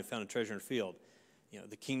man who found a treasure in a field. You know,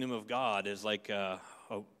 the kingdom of God is like a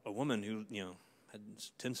woman who, you know, had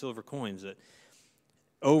 10 silver coins. That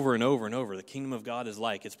over and over and over, the kingdom of God is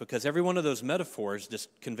like. It's because every one of those metaphors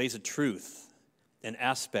just conveys a truth, an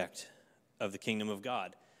aspect of the kingdom of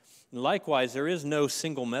God. And likewise, there is no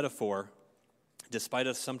single metaphor, despite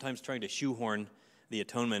us sometimes trying to shoehorn the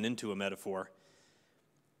atonement into a metaphor.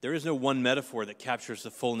 There is no one metaphor that captures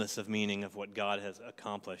the fullness of meaning of what God has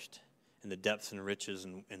accomplished and the depths and riches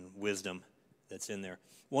and wisdom that's in there.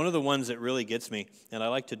 One of the ones that really gets me, and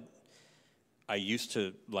I used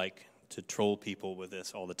to like to troll people with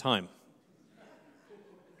this all the time.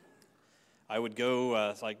 I would go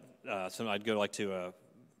I'd go like to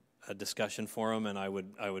a discussion forum, and I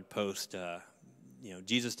would post,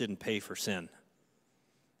 Jesus didn't pay for sin,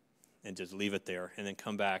 and just leave it there, and then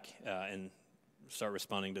come back and start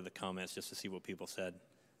responding to the comments just to see what people said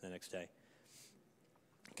the next day.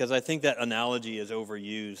 Because I think that analogy is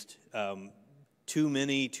overused.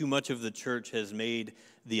 Too much of the church has made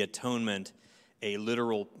the atonement a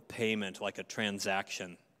literal payment, like a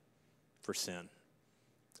transaction for sin.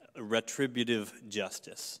 Retributive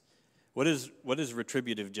justice. What is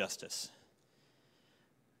retributive justice?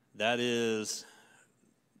 That is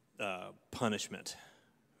punishment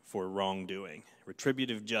for wrongdoing.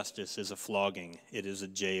 Retributive justice is a flogging. It is a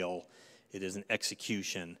jail. It is an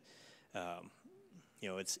execution.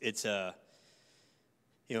 It's a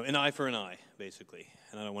an eye for an eye, basically.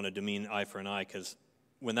 And I don't want to demean eye for an eye, because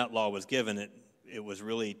when that law was given, it was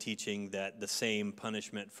really teaching that the same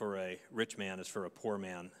punishment for a rich man as for a poor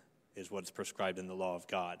man is what's prescribed in the law of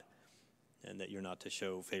God, and that you're not to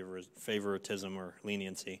show favoritism or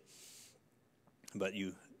leniency, but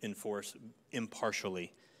you enforce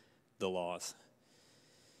impartially the laws.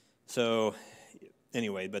 So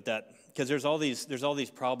anyway, but that, because there's all these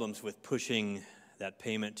problems with pushing that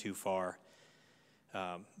payment too far.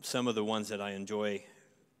 Some of the ones that I enjoy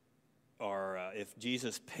are if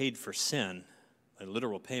Jesus paid for sin, a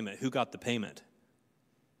literal payment, who got the payment?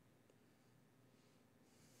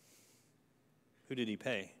 Who did he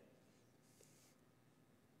pay?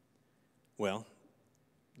 Well,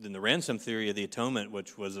 then the ransom theory of the atonement,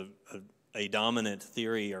 which was a dominant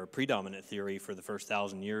theory or a predominant theory for the first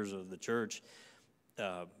 1,000 years of the church,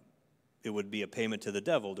 it would be a payment to the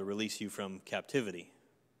devil to release you from captivity,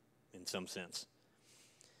 in some sense.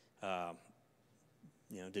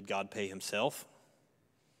 Did God pay himself?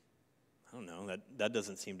 I don't know. That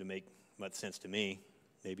doesn't seem to make much sense to me.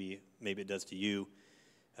 Maybe it does to you.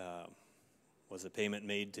 Was the payment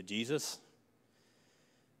made to Jesus?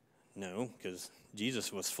 No, because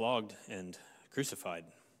Jesus was flogged and crucified,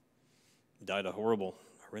 died a horrible,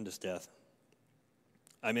 horrendous death.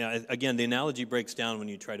 I mean, again, the analogy breaks down when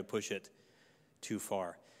you try to push it too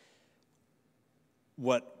far.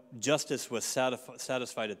 What justice was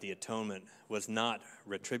satisfied at the atonement was not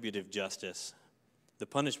retributive justice. The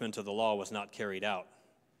punishment of the law was not carried out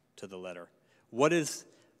to the letter. What is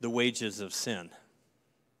the wages of sin?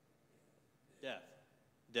 Death.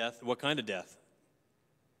 Death. What kind of death?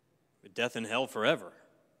 Death in hell forever,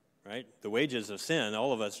 right? The wages of sin,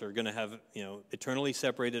 all of us are going to have, eternally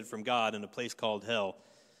separated from God in a place called hell,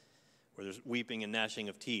 where there's weeping and gnashing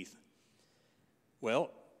of teeth.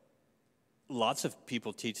 Well, lots of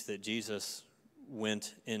people teach that Jesus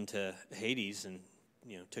went into Hades and,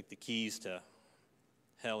 took the keys to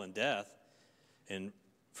hell and death, and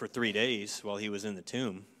for 3 days while he was in the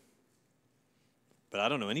tomb. But I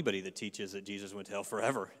don't know anybody that teaches that Jesus went to hell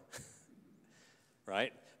forever,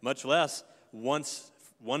 right? Much less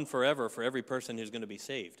one forever for every person who's going to be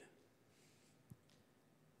saved.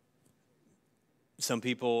 Some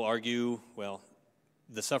people argue, well,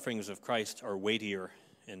 the sufferings of Christ are weightier,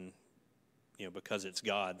 and because it's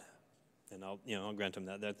God, and I'll grant them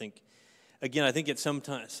that. I think it's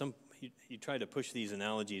sometimes you try to push these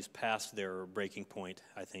analogies past their breaking point.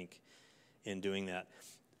 I think in doing that,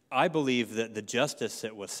 I believe that the justice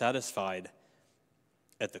that was satisfied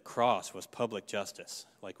at the cross was public justice,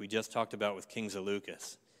 like we just talked about with King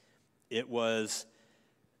Seleucus. It was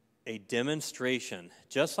a demonstration,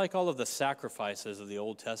 just like all of the sacrifices of the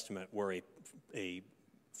Old Testament were a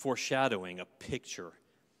foreshadowing, a picture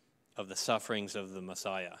of the sufferings of the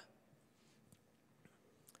Messiah.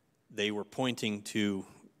 They were pointing to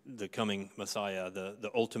the coming Messiah,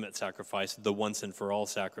 the ultimate sacrifice, the once and for all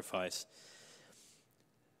sacrifice.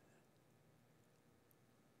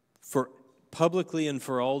 For publicly and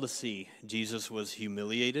for all to see, Jesus was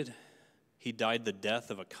humiliated. He died the death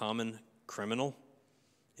of a common criminal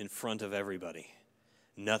in front of everybody.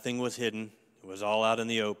 Nothing was hidden. It was all out in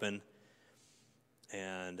the open.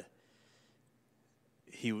 And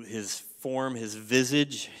his form, his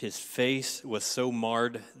visage, his face was so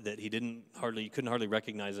marred that you couldn't hardly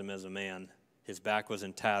recognize him as a man. His back was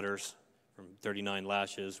in tatters from 39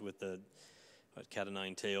 lashes with the cat o'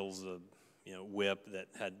 nine tails, the whip that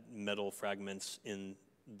had metal fragments in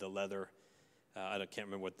the leather. I can't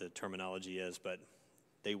remember what the terminology is, but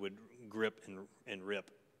they would grip and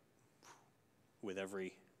rip with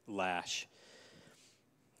every lash.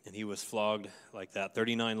 And he was flogged like that,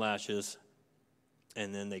 39 lashes,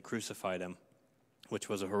 and then they crucified him, which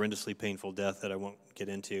was a horrendously painful death that I won't get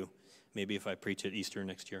into. Maybe if I preach at Easter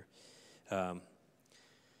next year.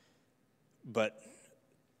 But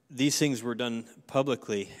these things were done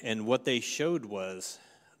publicly, and what they showed was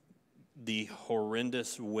the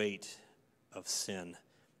horrendous weight of sin.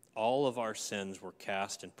 All of our sins were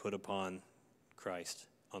cast and put upon Christ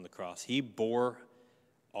on the cross. He bore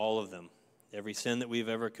all of them, every sin that we've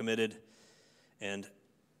ever committed, and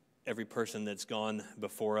every person that's gone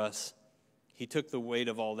before us. He took the weight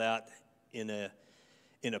of all that in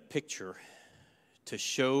a picture to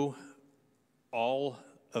show all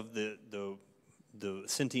of the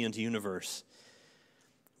sentient universe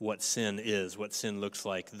what sin is, what sin looks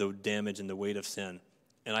like, the damage and the weight of sin.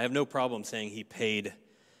 And I have no problem saying he paid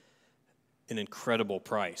an incredible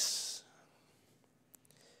price.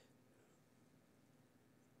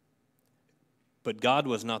 But God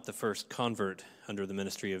was not the first convert under the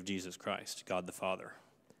ministry of Jesus Christ, God the Father.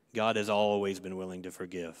 God has always been willing to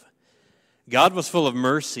forgive. God was full of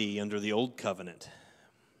mercy under the old covenant.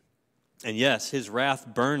 And yes, his wrath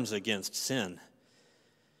burns against sin.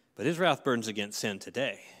 But his wrath burns against sin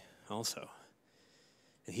today also.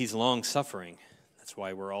 And he's long-suffering. That's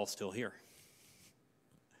why we're all still here.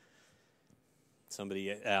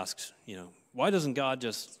 Somebody asks, why doesn't God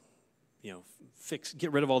just,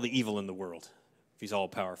 get rid of all the evil in the world if he's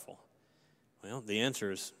all-powerful? Well, the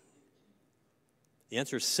answer is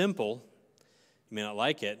simple. You may not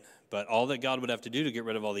like it, but all that God would have to do to get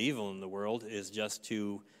rid of all the evil in the world is just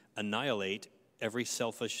to annihilate every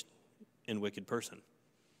selfish and wicked person.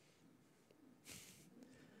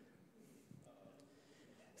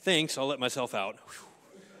 Thanks, I'll let myself out. Whew.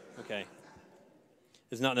 Okay.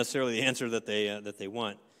 It's not necessarily the answer that they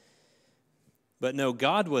want. But no,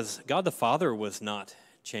 God the Father was not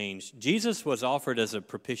changed. Jesus was offered as a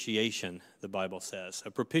propitiation, the Bible says.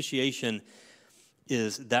 A propitiation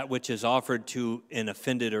is that which is offered to an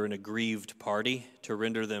offended or an aggrieved party to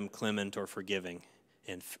render them clement or forgiving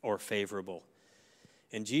or favorable.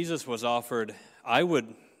 And Jesus was offered,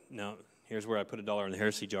 here's where I put $1 in the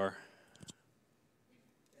heresy jar.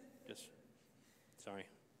 Sorry.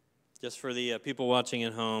 just for the people watching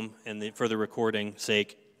at home and for the recording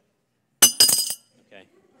sake. Okay.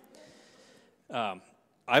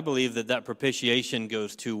 I believe that propitiation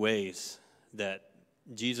goes two ways, that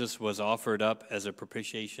Jesus was offered up as a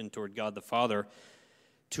propitiation toward God the Father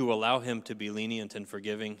to allow him to be lenient and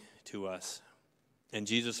forgiving to us. And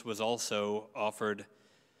Jesus was also offered,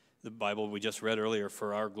 the Bible we just read earlier,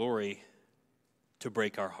 for our glory, to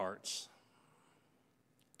break our hearts,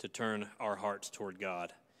 to turn our hearts toward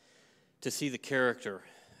God, to see the character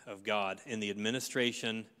of God in the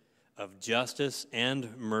administration of justice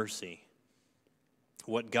and mercy.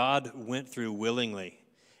 What God went through willingly.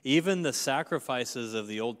 Even the sacrifices of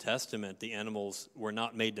the Old Testament, the animals were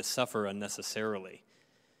not made to suffer unnecessarily.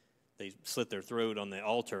 They slit their throat on the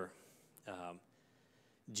altar.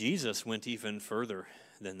 Jesus went even further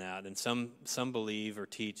than that, and some believe or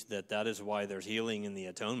teach that is why there's healing in the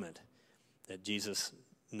atonement, that Jesus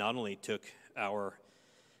not only took our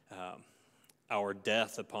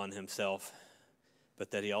death upon himself,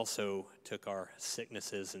 but that he also took our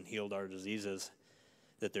sicknesses and healed our diseases,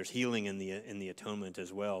 that there's healing in the atonement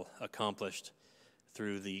as well, accomplished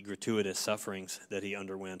through the gratuitous sufferings that he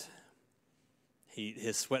underwent.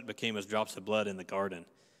 His sweat became as drops of blood in the garden.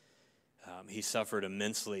 He suffered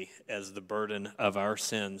immensely as the burden of our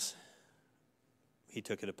sins. He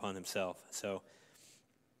took it upon himself. So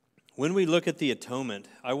when we look at the atonement,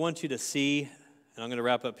 I want you to see, and I'm going to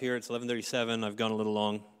wrap up here. It's 11:37. I've gone a little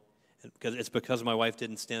long because my wife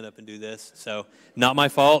didn't stand up and do this. So not my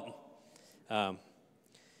fault. But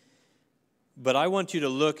I want you to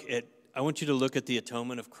look at the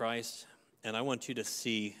atonement of Christ, and I want you to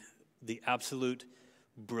see the absolute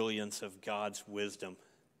brilliance of God's wisdom,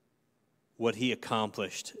 what he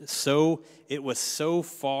accomplished. So it was so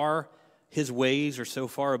far, his ways are so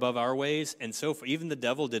far above our ways, and so far, even the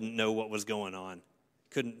devil didn't know what was going on.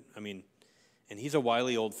 And he's a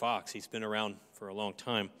wily old fox. He's been around for a long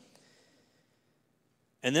time.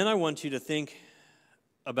 And then I want you to think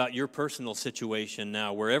about your personal situation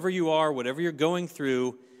now. Wherever you are, whatever you're going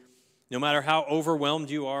through, no matter how overwhelmed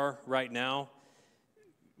you are right now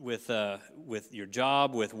with your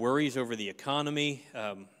job, with worries over the economy,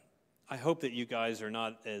 I hope that you guys are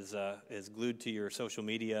not as glued to your social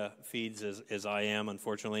media feeds as I am,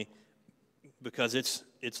 unfortunately, because it's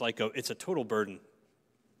a total burden.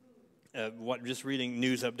 Just reading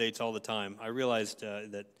news updates all the time, I realized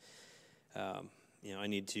that I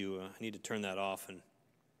need to turn that off. And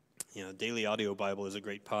Daily Audio Bible is a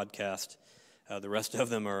great podcast. The rest of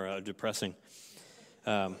them are depressing.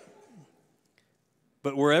 But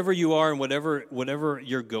wherever you are and whatever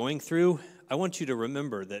you're going through, I want you to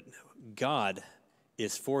remember that God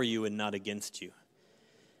is for you and not against you.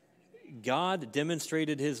 God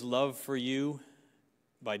demonstrated his love for you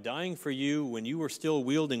by dying for you when you were still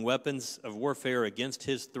wielding weapons of warfare against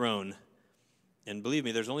his throne. And believe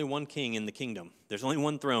me, there's only one king in the kingdom. There's only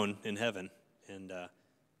one throne in heaven, and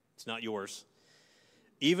it's not yours.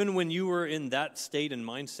 Even when you were in that state and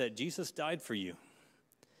mindset, Jesus died for you.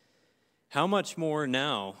 How much more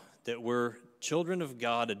now that we're children of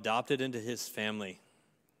God, adopted into his family,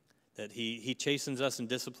 that he chastens us and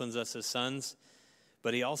disciplines us as sons,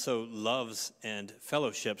 but he also loves and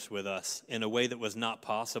fellowships with us in a way that was not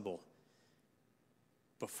possible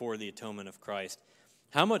before the atonement of Christ.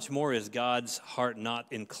 How much more is God's heart not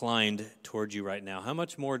inclined toward you right now? How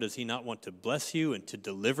much more does he not want to bless you and to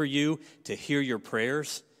deliver you, to hear your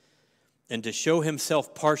prayers, and to show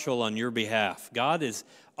himself partial on your behalf? God is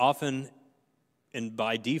often, and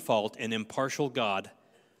by default, an impartial God.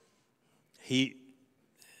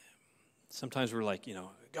 Sometimes we're like,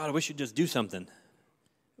 God, I wish you'd just do something.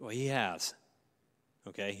 Well, he has.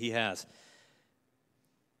 Okay, he has.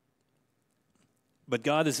 But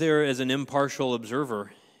God is there as an impartial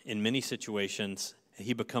observer in many situations.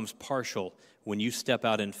 He becomes partial when you step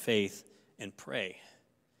out in faith and pray.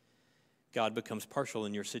 God becomes partial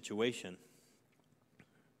in your situation,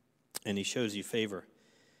 and he shows you favor.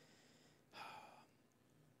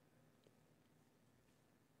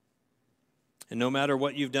 And no matter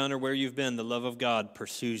what you've done or where you've been, the love of God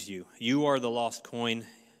pursues you. You are the lost coin.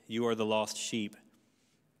 You are the lost sheep.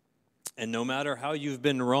 And no matter how you've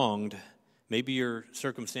been wronged, maybe your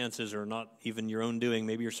circumstances are not even your own doing.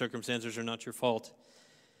 Maybe your circumstances are not your fault.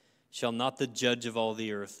 Shall not the judge of all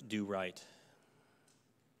the earth do right?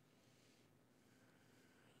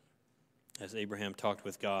 As Abraham talked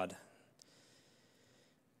with God.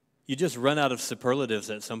 You just run out of superlatives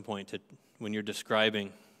at some point when you're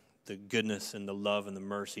describing the goodness and the love and the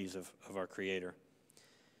mercies of our Creator.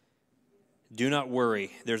 Do not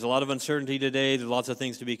worry. There's a lot of uncertainty today. There's lots of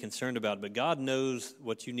things to be concerned about, but God knows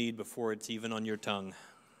what you need before it's even on your tongue.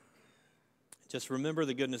 Just remember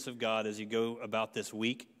the goodness of God as you go about this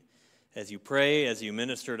week, as you pray, as you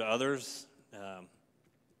minister to others.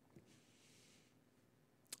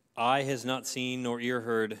 Eye has not seen, nor ear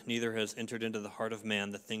heard, neither has entered into the heart of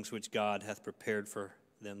man the things which God hath prepared for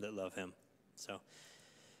them that love him. So,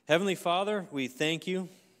 Heavenly Father, we thank you.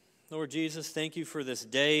 Lord Jesus, thank you for this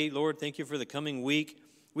day. Lord, thank you for the coming week.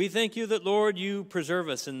 We thank you that, Lord, you preserve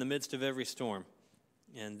us in the midst of every storm,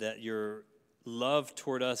 and that your love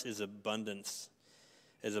toward us is abundant,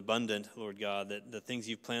 Lord God, that the things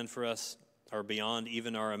you've planned for us are beyond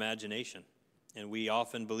even our imagination, and we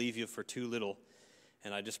often believe you for too little.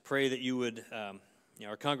 And I just pray that you would,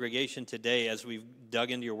 our congregation today, as we've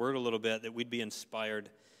dug into your word a little bit, that we'd be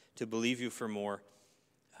inspired to believe you for more,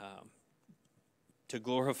 to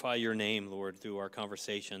glorify your name, Lord, through our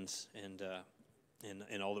conversations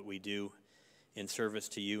and all that we do in service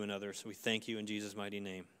to you and others. We thank you in Jesus' mighty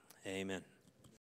name. Amen.